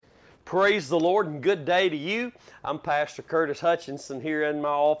Praise the Lord and good day to you. I'm Pastor Curtis Hutchinson here in my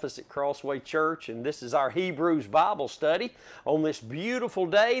office at Crossway Church, and this is our Hebrews Bible study on this beautiful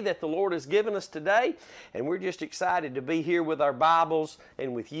day that the Lord has given us today. And we're just excited to be here with our Bibles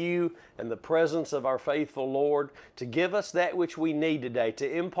and with you and the presence of our faithful Lord to give us that which we need today,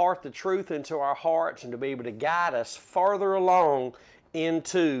 to impart the truth into our hearts and to be able to guide us farther along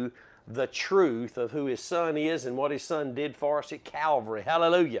into the truth of who His Son is and what His Son did for us at Calvary.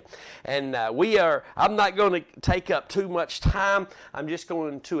 Hallelujah. And I'm not going to take up too much time. I'm just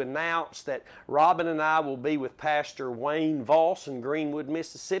going to announce that Robin and I will be with Pastor Wayne Voss in Greenwood,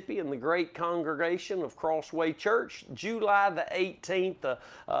 Mississippi in the great congregation of Crossway Church, July the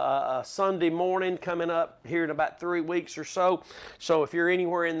 18th, Sunday morning coming up here in about 3 weeks or so. So if you're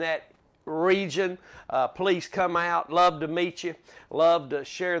anywhere in that region, please come out. Love to meet you. Love to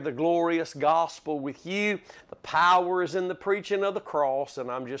share the glorious gospel with you. The power is in the preaching of the cross,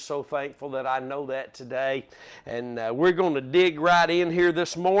 and I'm just so thankful that I know that today. And we're going to dig right in here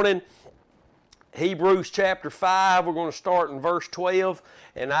this morning. Hebrews chapter 5, we're going to start in verse 12,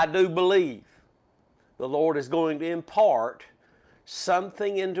 and I do believe the Lord is going to impart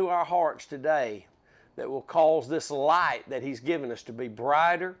something into our hearts today that will cause this light that He's given us to be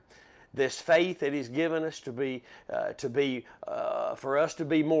brighter, this faith that He's given us for us to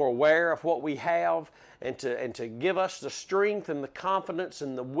be more aware of what we have, and to give us the strength and the confidence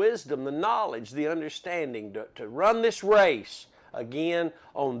and the wisdom, the knowledge, the understanding to run this race again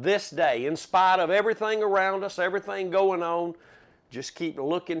on this day, in spite of everything around us, everything going on. Just keep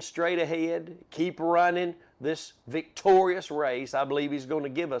looking straight ahead, keep running this victorious race. I believe He's going to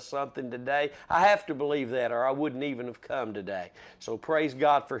give us something today. I have to believe that, or I wouldn't even have come today. So praise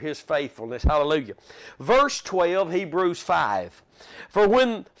God for His faithfulness. Hallelujah. Verse 12, Hebrews 5. For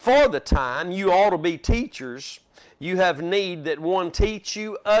the time you ought to be teachers, you have need that one teach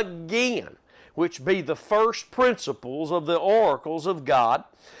you again, which be the first principles of the oracles of God,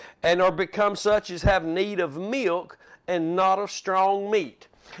 and are become such as have need of milk and not of strong meat.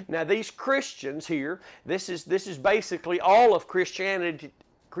 Now these Christians here, this is basically all of Christianity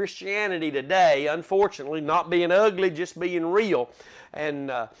today, unfortunately, not being ugly, just being real.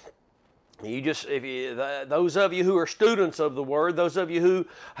 And those of you who are students of the Word, those of you who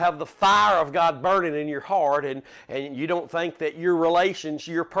have the fire of God burning in your heart, and you don't think that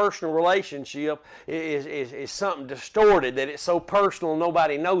your personal relationship is something distorted, that it's so personal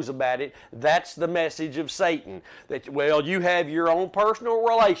nobody knows about it, that's the message of Satan. That, well, you have your own personal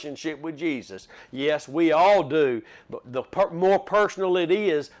relationship with Jesus. Yes, we all do. But the more personal it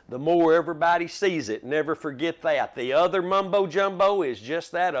is, the more everybody sees it. Never forget that. The other mumbo-jumbo is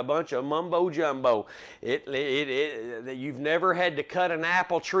just that, a bunch of mumbo-jumbo. You've never had to cut an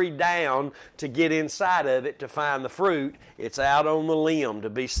apple tree down to get inside of it to find the fruit. It's out on the limb to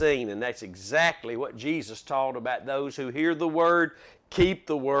be seen, and that's exactly what Jesus taught about those who hear the Word, keep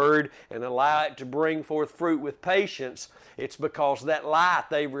the Word, and allow it to bring forth fruit with patience. It's because that light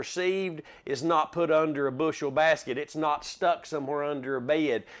they've received is not put under a bushel basket. It's not stuck somewhere under a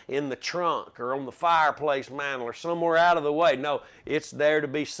bed, in the trunk, or on the fireplace mantle, or somewhere out of the way. No, it's there to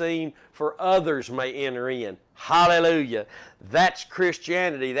be seen for others may enter in. Hallelujah. That's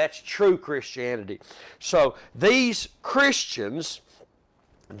Christianity. That's true Christianity. So these Christians,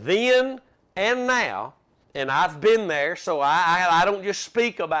 then and now, and I've been there, so I don't just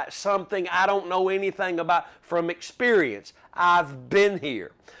speak about something I don't know anything about from experience. I've been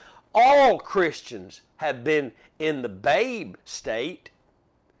here. All Christians have been in the babe state,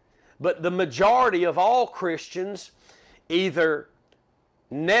 but the majority of all Christians either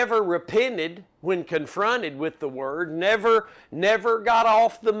never repented when confronted with the Word, never got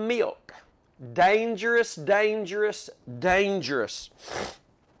off the milk. Dangerous, dangerous, dangerous.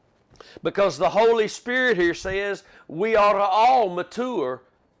 Because the Holy Spirit here says we ought to all mature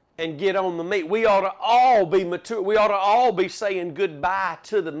and get on the meat. We ought to all be mature. We ought to all be saying goodbye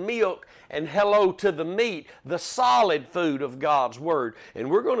to the milk and hello to the meat, the solid food of God's Word. And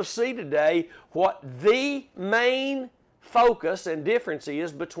we're going to see today what the main focus and difference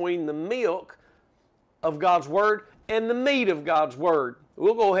is between the milk of God's Word and the meat of God's Word.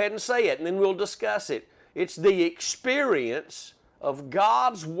 We'll go ahead and say it, and then we'll discuss it. It's the experience of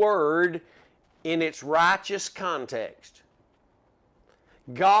God's Word in its righteous context.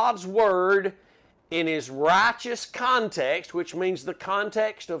 God's Word in His righteous context, which means the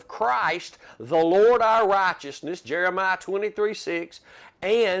context of Christ, the Lord our righteousness, Jeremiah 23:6,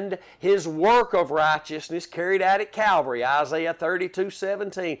 and His work of righteousness carried out at Calvary, Isaiah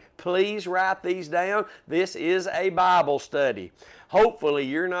 32:17. Please write these down. This is a Bible study. Hopefully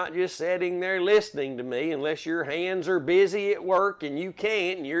you're not just sitting there listening to me unless your hands are busy at work and you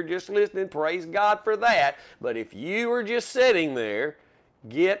can't and you're just listening. Praise God for that. But if you are just sitting there,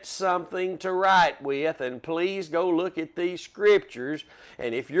 get something to write with, and please go look at these scriptures.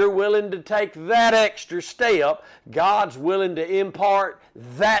 And if you're willing to take that extra step, God's willing to impart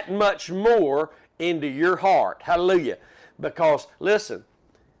that much more into your heart. Hallelujah. Because, listen,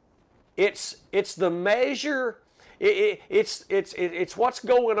 it's the measure, it's what's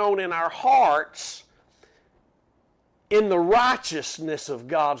going on in our hearts in the righteousness of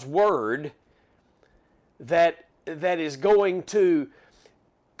God's Word that is going to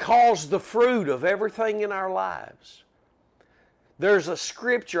cause the fruit of everything in our lives. There's a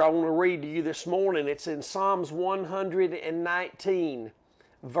scripture I want to read to you this morning. It's in Psalms 119,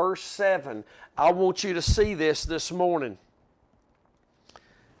 verse 7. I want you to see this morning.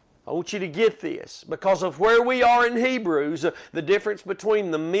 I want you to get this. Because of where we are in Hebrews, the difference between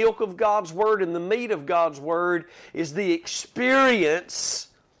the milk of God's Word and the meat of God's Word is the experience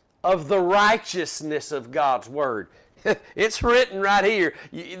of the righteousness of God's Word. It's written right here.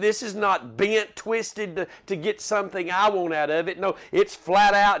 This is not bent, twisted to get something I want out of it. No, it's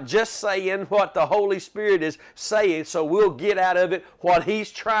flat out just saying what the Holy Spirit is saying, so we'll get out of it what He's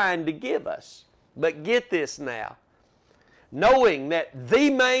trying to give us. But get this now. Knowing that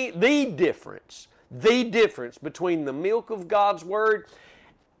the difference between the milk of God's Word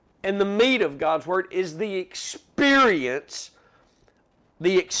and the meat of God's Word is the experience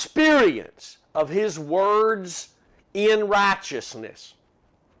of His words in righteousness.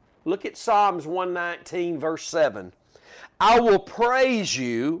 Look at Psalms 119, verse 7. I will praise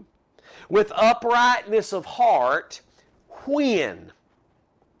you with uprightness of heart when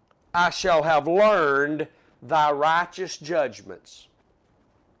I shall have learned thy righteous judgments.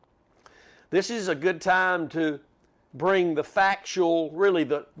 This is a good time to bring the factual, really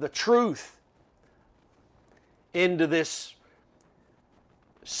the truth into this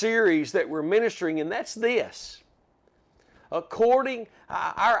series that we're ministering, and that's this. According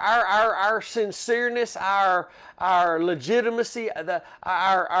our sincereness, our legitimacy,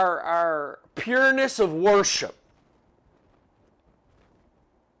 our pureness of worship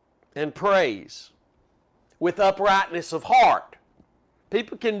and praise with uprightness of heart.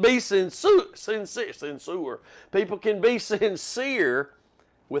 People can be sincere. People can be sincere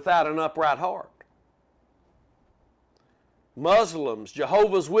without an upright heart. Muslims,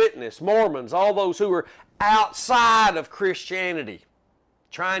 Jehovah's Witnesses, Mormons, all those who are outside of Christianity,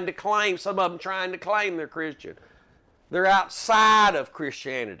 some of them trying to claim they're Christian. They're outside of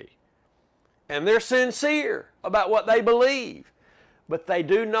Christianity. And they're sincere about what they believe. But they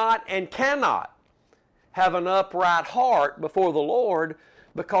do not and cannot have an upright heart before the Lord,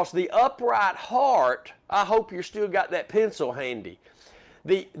 because the upright heart, I hope you still got that pencil handy.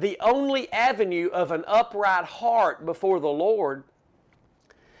 The only avenue of an upright heart before the Lord,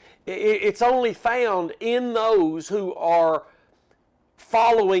 it's only found in those who are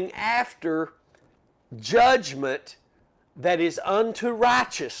following after judgment that is unto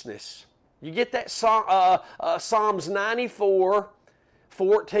righteousness. You get that Psalms 94,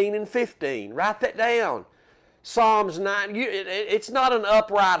 14 and 15. Write that down. Psalms 9, it's not an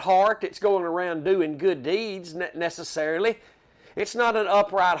upright heart that's going around doing good deeds necessarily. It's not an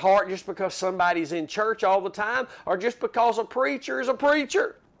upright heart just because somebody's in church all the time or just because a preacher is a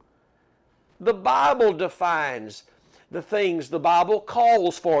preacher. The Bible defines the things the Bible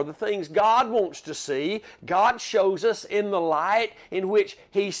calls for, the things God wants to see. God shows us in the light in which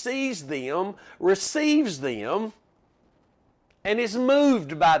He sees them, receives them, and is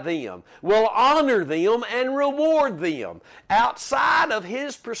moved by them, will honor them and reward them. Outside of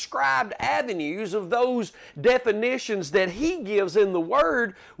His prescribed avenues of those definitions that He gives in the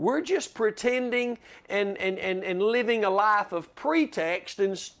Word, we're just pretending and living a life of pretext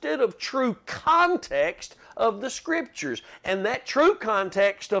instead of true context of the Scriptures. And that true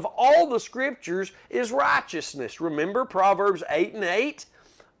context of all the Scriptures is righteousness. Remember Proverbs 8 and 8?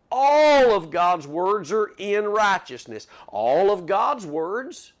 All of God's words are in righteousness. All of God's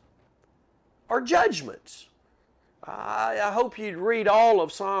words are judgments. I hope you'd read all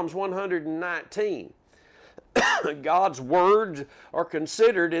of Psalms 119. God's words are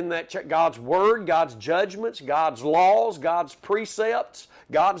considered in that. God's Word, God's judgments, God's laws, God's precepts,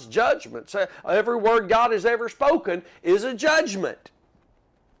 God's judgments. Every word God has ever spoken is a judgment.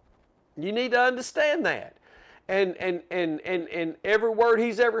 You need to understand that. And every word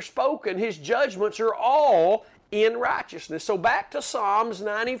He's ever spoken, His judgments are all in righteousness. So back to Psalms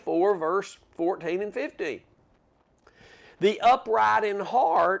 94, verse 14 and 15. The upright in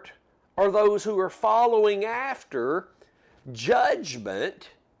heart are those who are following after judgment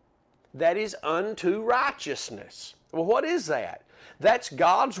that is unto righteousness. Well, what is that? That's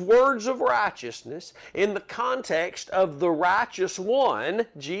God's words of righteousness in the context of the righteous one,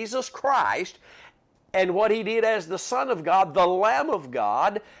 Jesus Christ, and what He did as the Son of God, the Lamb of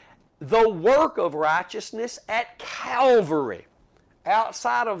God, the work of righteousness at Calvary.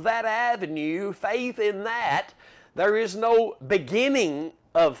 Outside of that avenue, faith in that, there is no beginning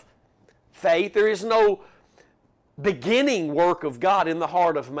of faith. There is no beginning work of God in the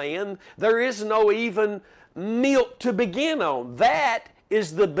heart of man. There is no even milk to begin on. That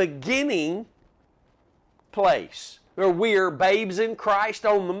is the beginning place where we are babes in Christ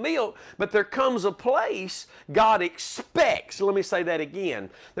on the milk, but there comes a place God expects. Let me say that again.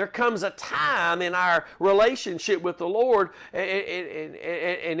 There comes a time in our relationship with the Lord,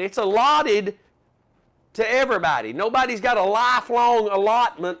 and it's allotted to everybody. Nobody's got a lifelong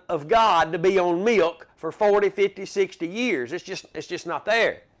allotment of God to be on milk for 40, 50, 60 years. It's just not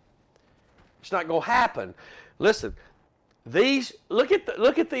there. It's not going to happen. Listen, look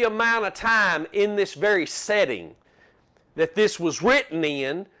at the amount of time in this very setting that this was written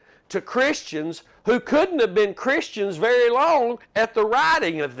in to Christians who couldn't have been Christians very long at the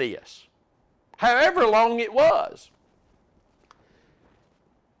writing of this, however long it was.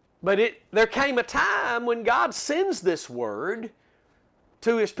 But there came a time when God sends this word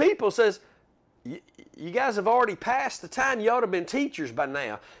to His people, says, you guys have already passed the time. You ought to have been teachers by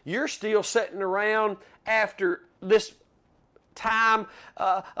now. You're still sitting around after this time,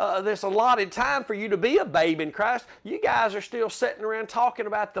 this allotted time for you to be a babe in Christ. You guys are still sitting around talking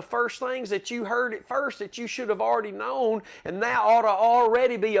about the first things that you heard at first that you should have already known and now ought to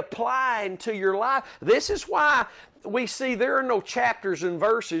already be applying to your life. This is why we see there are no chapters and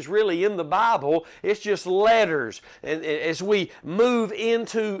verses really in the Bible. It's just letters. And as we move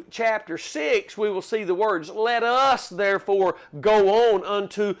into chapter 6, we will see the words, let us therefore go on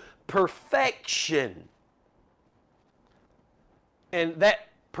unto perfection. And that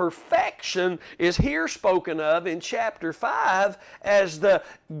perfection is here spoken of in chapter 5 as the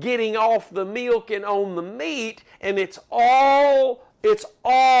getting off the milk and on the meat, and it's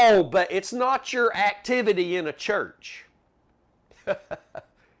but it's not your activity in a church.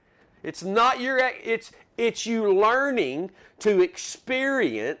 It's not it's you learning to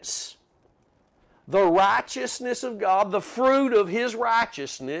experience the righteousness of God, the fruit of His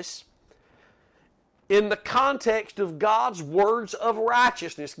righteousness, in the context of God's words of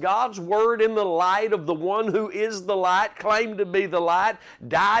righteousness. God's word in the light of the one who is the light, claimed to be the light,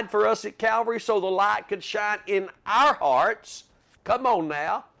 died for us at Calvary so the light could shine in our hearts. Come on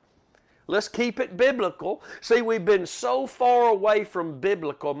now. Let's keep it biblical. See, we've been so far away from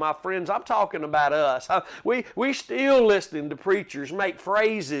biblical, my friends. I'm talking about us. We still listening to preachers make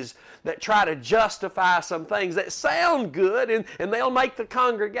phrases that try to justify some things that sound good, and they'll make the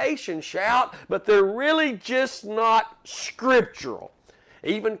congregation shout, but they're really just not scriptural.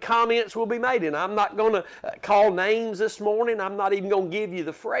 Even comments will be made, and I'm not going to call names this morning. I'm not even going to give you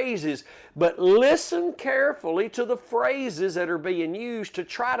the phrases, but listen carefully to the phrases that are being used to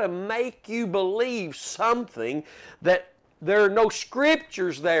try to make you believe something that there are no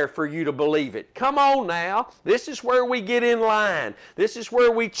scriptures there for you to believe it. Come on now. This is where we get in line. This is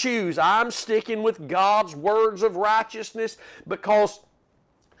where we choose. I'm sticking with God's words of righteousness, because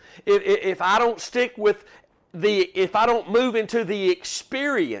if I don't stick with if I don't move into the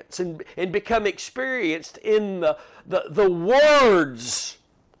experience and become experienced in the words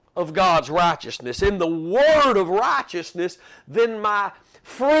of God's righteousness, in the word of righteousness, then my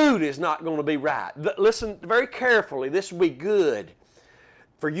fruit is not going to be right. Listen very carefully. This will be good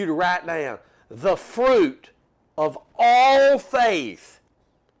for you to write down. The fruit of all faith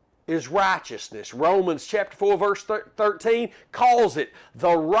is righteousness. Romans chapter 4 verse 13 calls it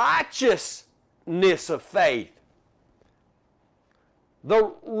the righteousness of faith.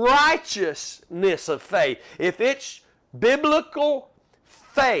 The righteousness of faith. If it's biblical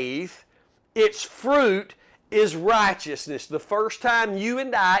faith, its fruit is righteousness. The first time you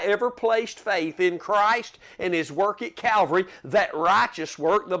and I ever placed faith in Christ and His work at Calvary, that righteous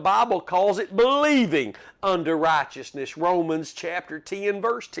work, the Bible calls it believing unto righteousness. Romans chapter 10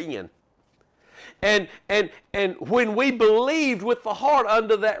 verse 10. And when we believed with the heart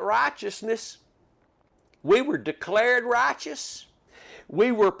unto that righteousness, we were declared righteous.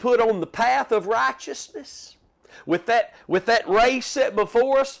 We were put on the path of righteousness. With that race set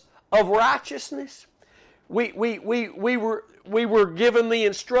before us, of righteousness. We were given the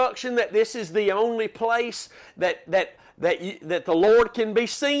instruction that this is the only place that the Lord can be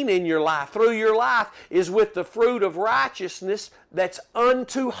seen in your life, through your life, is with the fruit of righteousness that's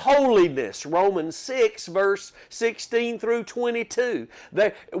unto holiness. Romans 6, verse 16 through 22.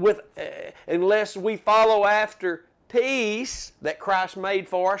 Unless we follow after peace that Christ made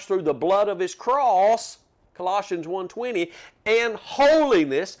for us through the blood of His cross, Colossians 1:20, and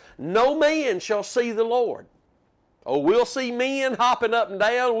holiness, no man shall see the Lord. Oh, we'll see men hopping up and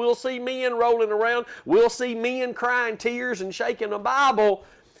down. We'll see men rolling around. We'll see men crying tears and shaking a Bible.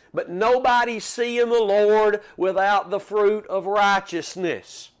 But nobody's seeing the Lord without the fruit of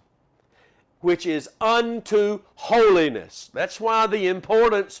righteousness, which is unto holiness. That's why the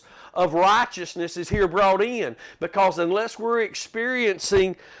importance of righteousness is here brought in. Because unless we're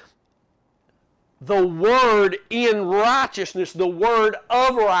experiencing the Word in righteousness, the Word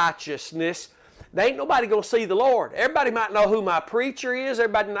of righteousness, there ain't nobody going to see the Lord. Everybody might know who my preacher is.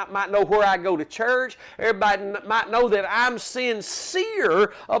 Everybody might know where I go to church. Everybody might know that I'm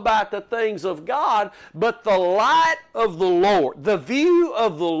sincere about the things of God. But the light of the Lord, the view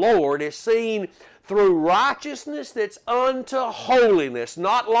of the Lord is seen through righteousness that's unto holiness.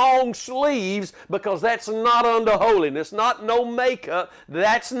 Not long sleeves, because that's not unto holiness. Not no makeup,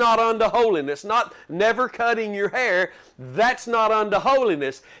 that's not unto holiness. Not never cutting your hair, that's not unto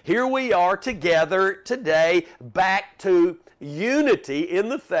holiness. Here we are together today, back to unity in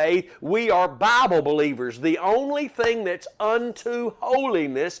the faith. We are Bible believers. The only thing that's unto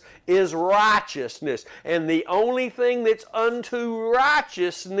holiness is righteousness. And the only thing that's unto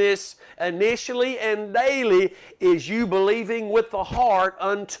righteousness initially and daily is you believing with the heart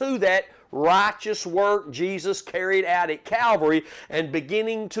unto that righteous work Jesus carried out at Calvary, and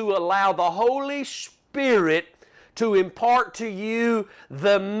beginning to allow the Holy Spirit to impart to you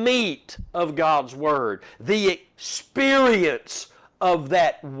the meat of God's Word, the experience of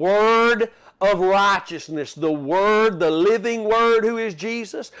that Word of righteousness, the Word, the living Word who is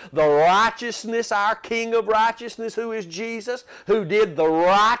Jesus, the righteousness, our King of righteousness who is Jesus, who did the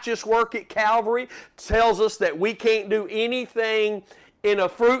righteous work at Calvary, tells us that we can't do anything in a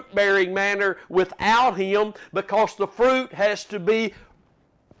fruit-bearing manner without Him, because the fruit has to be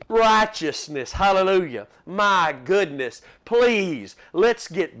righteousness. Hallelujah. My goodness. Please, let's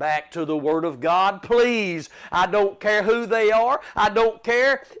get back to the Word of God. Please. I don't care who they are. I don't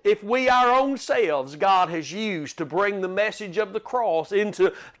care if we our own selves God has used to bring the message of the cross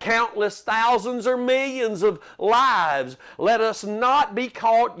into countless thousands or millions of lives. Let us not be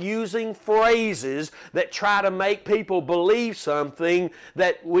caught using phrases that try to make people believe something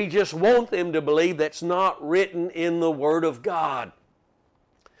that we just want them to believe that's not written in the Word of God.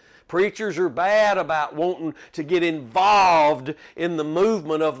 Preachers are bad about wanting to get involved in the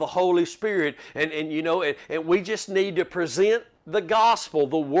movement of the Holy Spirit. And we just need to present the gospel,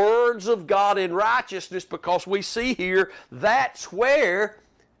 the words of God in righteousness, because we see here that's where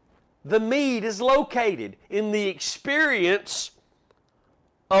the meat is located, in the experience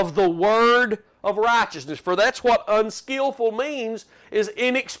of the word of righteousness. For that's what unskillful means, is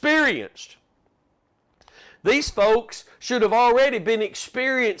inexperienced. These folks should have already been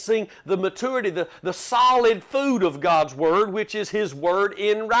experiencing the maturity, the solid food of God's Word, which is His Word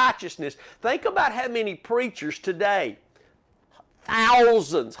in righteousness. Think about how many preachers today,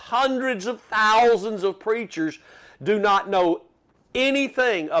 thousands, hundreds of thousands of preachers, do not know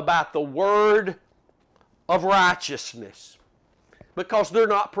anything about the Word of righteousness, because they're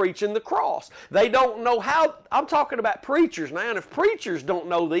not preaching the cross. They don't know how. I'm talking about preachers now, and if preachers don't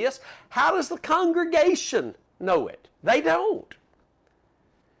know this, how does the congregation know it? They don't.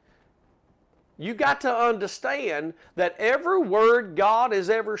 You got to understand that every word God has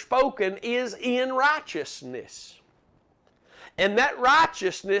ever spoken is in righteousness. And that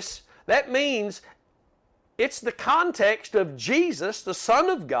righteousness, that means it's the context of Jesus, the Son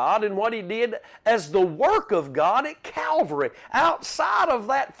of God, and what He did as the work of God at Calvary. Outside of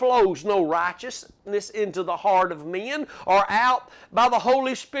that flows no righteousness into the heart of men, or out by the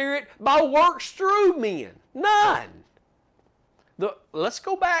Holy Spirit by works through men. None. Let's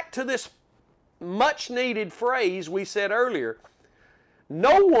go back to this much needed phrase we said earlier.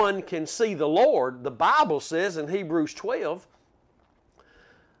 No one can see the Lord, the Bible says in Hebrews 12,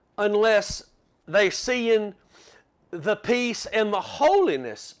 unless they see in the peace and the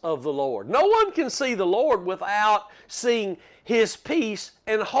holiness of the Lord. No one can see the Lord without seeing His peace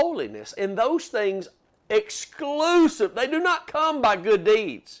and holiness. And those things exclusive. They do not come by good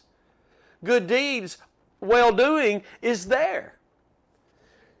deeds. Good deeds, well-doing is there.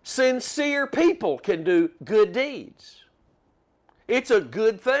 Sincere people can do good deeds. It's a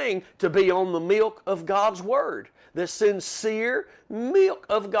good thing to be on the milk of God's Word, the sincere milk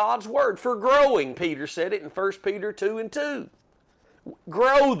of God's Word for growing. Peter said it in 1 Peter 2:2.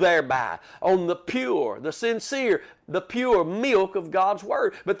 Grow thereby on the pure, the sincere, the pure milk of God's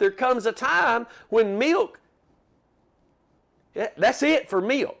Word. But there comes a time when milk, that's it for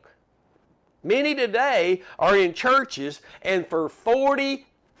milk. Many today are in churches, and for 40,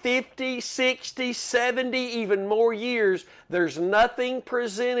 50, 60, 70, even more years, there's nothing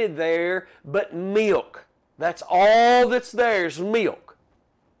presented there but milk. That's all that's there is milk.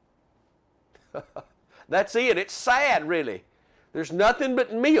 That's it. It's sad, really. There's nothing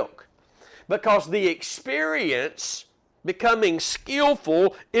but milk, because the experience becoming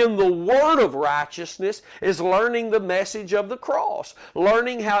skillful in the word of righteousness is learning the message of the cross,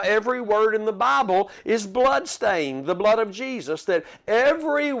 learning how every word in the Bible is blood-stained, the blood of Jesus, that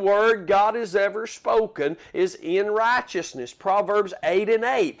every word God has ever spoken is in righteousness. Proverbs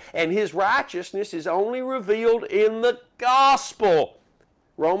 8:8, and His righteousness is only revealed in the gospel.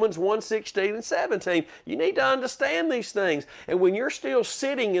 Romans 1:16 and 17. You need to understand these things. And when you're still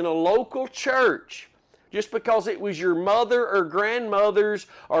sitting in a local church, just because it was your mother or grandmother's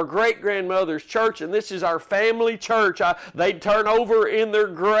or great-grandmother's church, and this is our family church, they'd turn over in their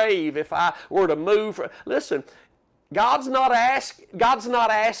grave if I were to move. Listen, God's not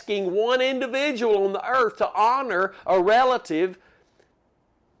asking one individual on the earth to honor a relative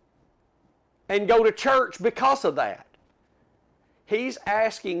and go to church because of that. He's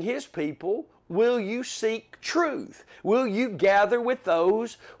asking His people, will you seek truth? Will you gather with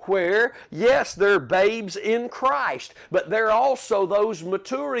those where, yes, they're babes in Christ, but they're also those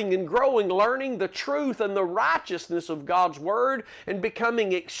maturing and growing, learning the truth and the righteousness of God's Word and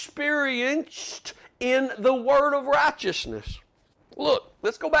becoming experienced in the Word of righteousness. Look,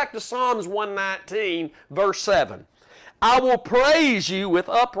 let's go back to Psalms 119, verse 7. I will praise you with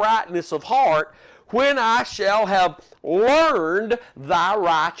uprightness of heart when I shall have learned thy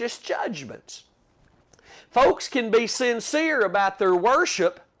righteous judgments. Folks can be sincere about their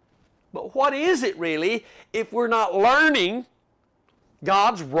worship, but what is it really if we're not learning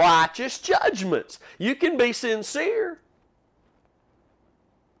God's righteous judgments? You can be sincere,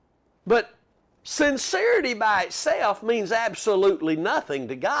 but sincerity by itself means absolutely nothing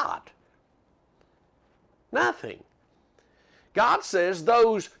to God. Nothing. God says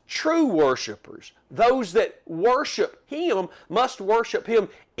those true worshipers, those that worship Him, must worship Him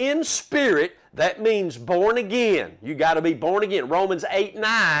in spirit. That means born again. You got to be born again. Romans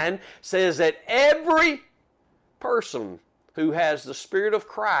 8:9 says that every person who has the Spirit of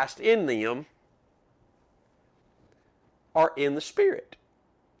Christ in them are in the Spirit.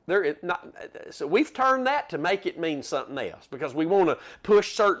 So we've turned that to make it mean something else, because we want to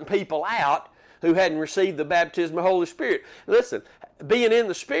push certain people out who hadn't received the baptism of the Holy Spirit. Listen, being in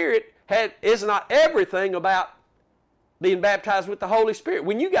the Spirit is not everything about being baptized with the Holy Spirit.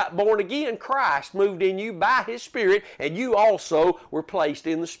 When you got born again, Christ moved in you by His Spirit, and you also were placed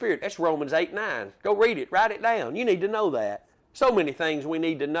in the Spirit. That's Romans 8:9. Go read it. Write it down. You need to know that. So many things we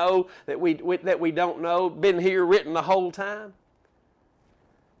need to know that we don't know, been here written the whole time.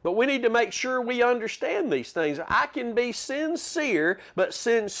 But we need to make sure we understand these things. I can be sincere, but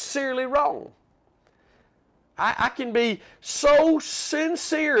sincerely wrong. I can be so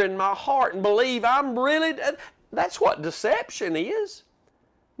sincere in my heart and believe I'm really... That's what deception is.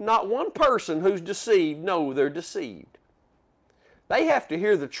 Not one person who's deceived knows they're deceived. They have to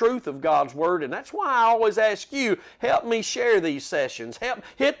hear the truth of God's Word, and that's why I always ask you, help me share these sessions.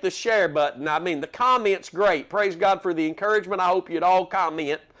 Hit the share button. I mean, the comment's great. Praise God for the encouragement. I hope you'd all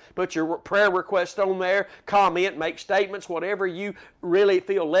comment. Put your prayer request on there, comment, make statements, whatever you really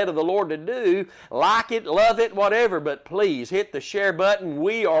feel led of the Lord to do. Like it, love it, whatever, but please hit the share button.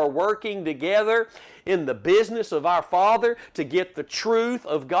 We are working together in the business of our Father to get the truth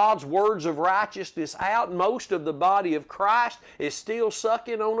of God's words of righteousness out. Most of the body of Christ is still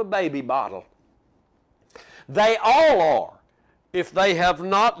sucking on a baby bottle. They all are, if they have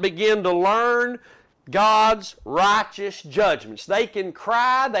not begun to learn God's righteous judgments. They can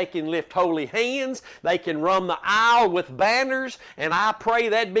cry, they can lift holy hands, they can run the aisle with banners, and I pray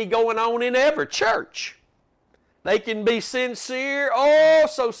that'd be going on in every church. They can be sincere, oh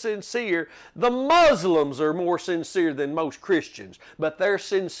so sincere. The Muslims are more sincere than most Christians, but they're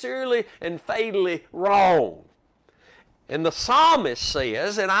sincerely and fatally wrong. And the psalmist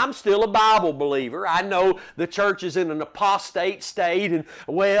says, and I'm still a Bible believer. I know the church is in an apostate state, and,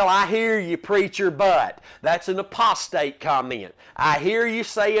 well, I hear you, preacher, but. That's an apostate comment. I hear you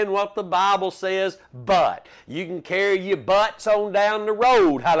saying what the Bible says, but. You can carry your butts on down the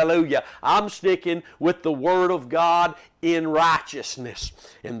road, hallelujah. I'm sticking with the Word of God in righteousness.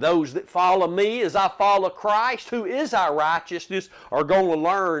 And those that follow me as I follow Christ, who is our righteousness, are going to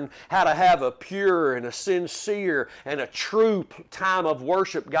learn how to have a pure and a sincere and a true time of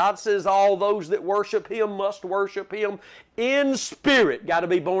worship. God says all those that worship Him must worship Him in spirit, got to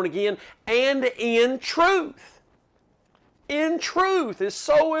be born again, and in truth. In truth is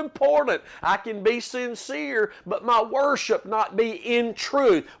so important. I can be sincere, but my worship not be in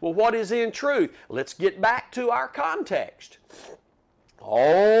truth. Well, what is in truth? Let's get back to our context.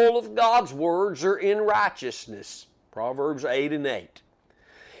 All of God's words are in righteousness. Proverbs 8 and 8.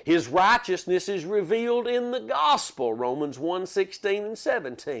 His righteousness is revealed in the gospel. Romans 1:16 and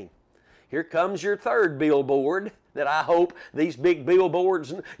 17. Here comes your third billboard that I hope these big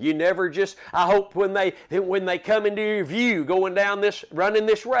billboards, you never just, I hope when they come into your view going down this, running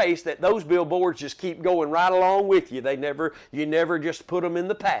this race, that those billboards just keep going right along with you. You never just put them in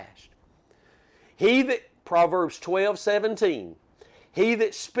the past. Proverbs 12:17, he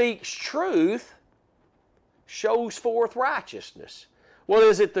that speaks truth shows forth righteousness. Well,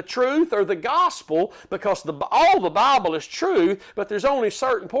 is it the truth or the gospel? Because all the Bible is truth, but there's only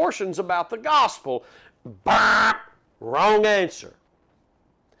certain portions about the gospel. Bah! Wrong answer.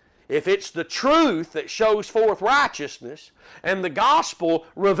 If it's the truth that shows forth righteousness and the gospel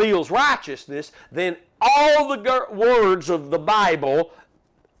reveals righteousness, then all the words of the Bible,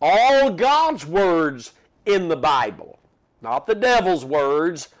 all God's words in the Bible, not the devil's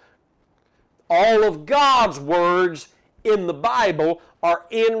words, all of God's words in the Bible are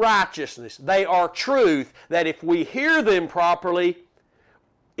in righteousness. They are truth that if we hear them properly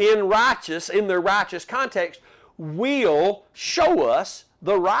in their righteous context, will show us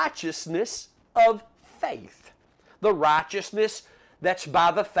the righteousness of faith. The righteousness that's by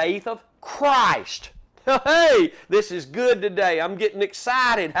the faith of Christ. Hey, this is good today. I'm getting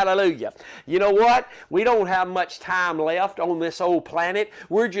excited. Hallelujah. You know what? We don't have much time left on this old planet.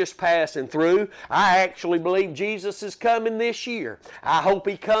 We're just passing through. I actually believe Jesus is coming this year. I hope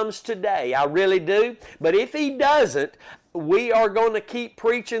He comes today. I really do. But if He doesn't, we are going to keep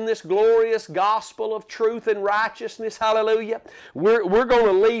preaching this glorious gospel of truth and righteousness. Hallelujah. We're going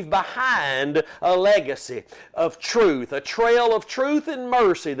to leave behind a legacy of truth, a trail of truth and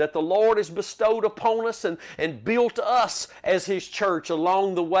mercy that the Lord has bestowed upon us and built us as His church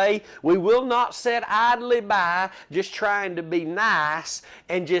along the way. We will not sit idly by just trying to be nice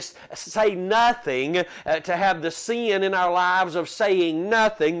and just say nothing, to have the sin in our lives of saying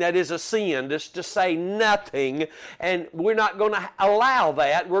nothing. That is a sin, just to say nothing. And we're not going to allow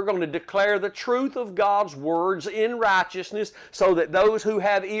that. We're going to declare the truth of God's words in righteousness so that those who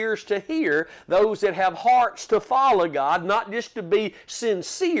have ears to hear, those that have hearts to follow God, not just to be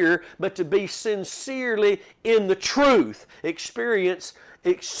sincere, but to be sincerely in the truth, experiencing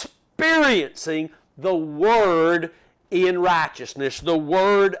the Word in righteousness, the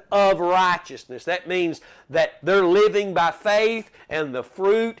word of righteousness. That means that they're living by faith and the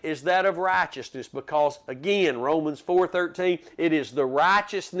fruit is that of righteousness because, again, Romans 4:13, it is the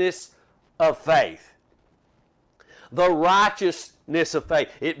righteousness of faith. The righteousness of faith.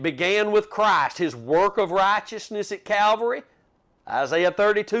 It began with Christ, His work of righteousness at Calvary. Isaiah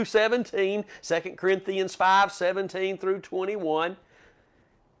 32:17, 2 Corinthians 5:17 through 21.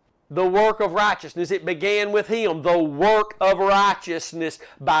 The work of righteousness. It began with Him. The work of righteousness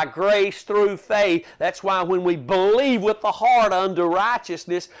by grace through faith. That's why when we believe with the heart unto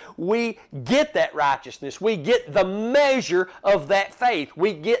righteousness, we get that righteousness. We get the measure of that faith.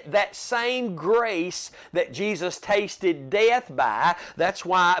 We get that same grace that Jesus tasted death by. That's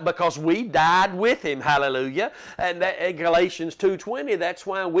why, because we died with Him. Hallelujah. And that, in Galatians 2:20, that's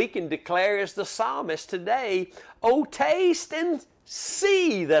why we can declare as the psalmist today, "Oh, taste and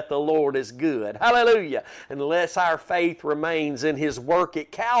see that the Lord is good." Hallelujah. Unless our faith remains in His work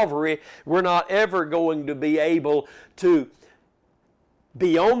at Calvary, we're not ever going to be able to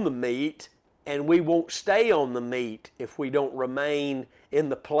be on the meat, and we won't stay on the meat if we don't remain in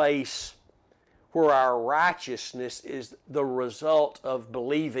the place where our righteousness is the result of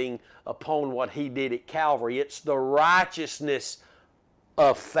believing upon what He did at Calvary. It's the righteousness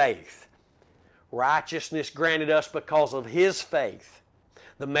of faith. Righteousness granted us because of His faith.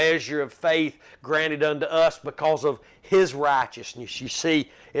 The measure of faith granted unto us because of His righteousness. You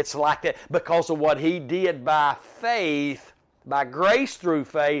see, it's like that. Because of what He did by faith, by grace through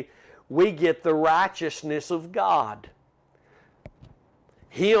faith, we get the righteousness of God.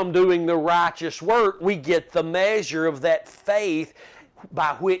 Him doing the righteous work, we get the measure of that faith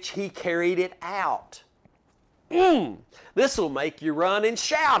by which He carried it out. This will make you run and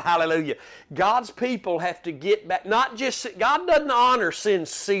shout, hallelujah. God's people have to get back, God doesn't honor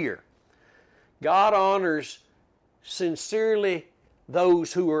sincere. God honors sincerely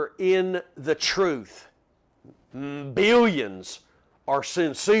those who are in the truth. Billions are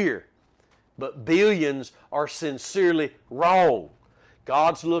sincere, but billions are sincerely wrong.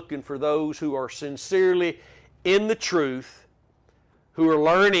 God's looking for those who are sincerely in the truth, who are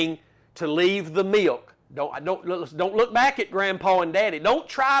learning to leave the milk. Don't look back at Grandpa and Daddy. Don't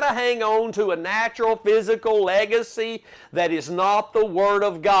try to hang on to a natural, physical legacy that is not the Word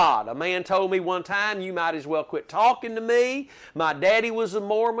of God. A man told me one time, you might as well quit talking to me. My daddy was a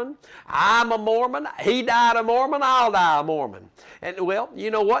Mormon. I'm a Mormon. He died a Mormon. I'll die a Mormon. And well, you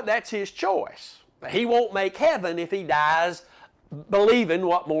know what? That's his choice. He won't make heaven if he dies believing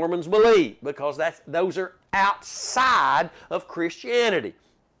what Mormons believe, because those are outside of Christianity.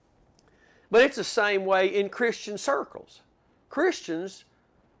 But it's the same way in Christian circles. Christians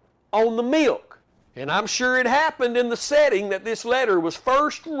on the milk. And I'm sure it happened in the setting that this letter was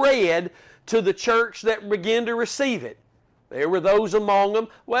first read to the church that began to receive it. There were those among them,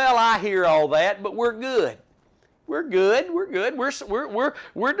 well, I hear all that, but we're good. We're good. We're good.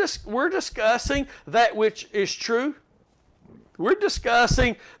 We're discussing that which is true. We're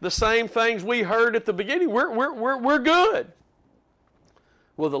discussing the same things we heard at the beginning. We're good.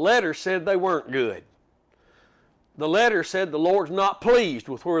 Well, the letter said they weren't good. The letter said the Lord's not pleased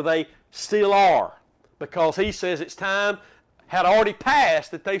with where they still are, because He says it's time had already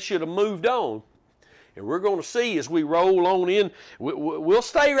passed that they should have moved on. And we're going to see as we roll on in, we'll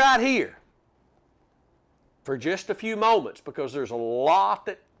stay right here for just a few moments, because there's a lot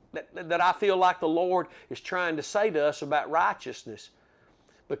that I feel like the Lord is trying to say to us about righteousness.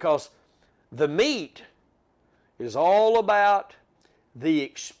 Because the meat is all about the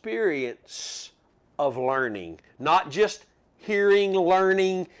experience of learning, not just hearing,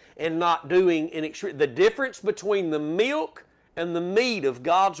 learning, and not doing an experience. The difference between the milk and the meat of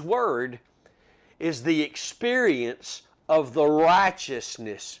God's Word is the experience of the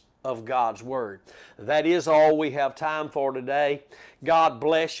righteousness of God's Word. That is all we have time for today. God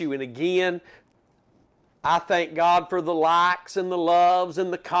bless you. And again, I thank God for the likes and the loves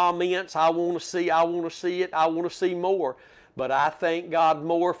and the comments. I want to see it, I want to see more. But I thank God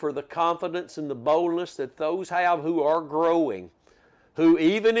more for the confidence and the boldness that those have who are growing, who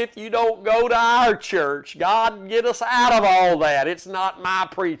even if you don't go to our church, God get us out of all that. It's not my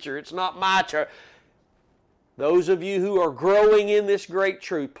preacher. It's not my church. Those of you who are growing in this great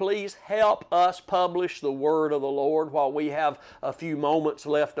truth, please help us publish the Word of the Lord while we have a few moments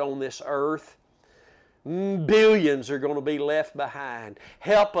left on this earth. Billions are going to be left behind.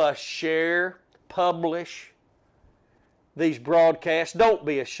 Help us share, publish these broadcasts. Don't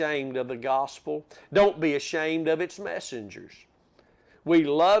be ashamed of the gospel. Don't be ashamed of its messengers. We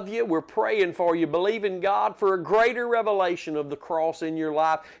love you. We're praying for you. Believe in God for a greater revelation of the cross in your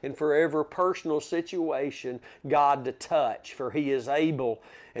life, and for every personal situation God to touch, for He is able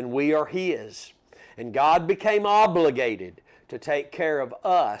and we are His. And God became obligated to take care of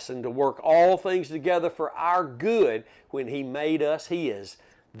us and to work all things together for our good when He made us His.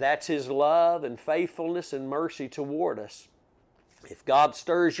 That's His love and faithfulness and mercy toward us. If God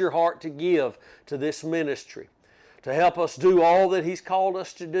stirs your heart to give to this ministry, to help us do all that He's called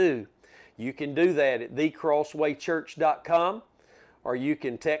us to do, you can do that at thecrosswaychurch.com, or you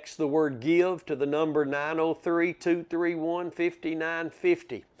can text the word GIVE to the number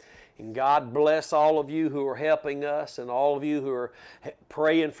 903-231-5950. And God bless all of you who are helping us and all of you who are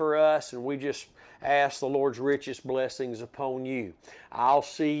praying for us, and we just ask the Lord's richest blessings upon you. I'll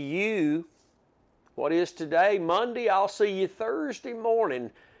see you, what is today? Monday. I'll see you Thursday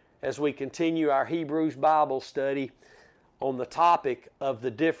morning as we continue our Hebrews Bible study on the topic of the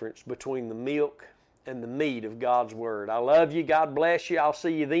difference between the milk and the meat of God's Word. I love you. God bless you. I'll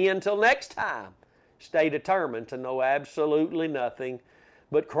see you then. Until next time, stay determined to know absolutely nothing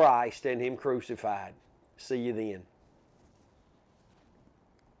but Christ and Him crucified. See you then.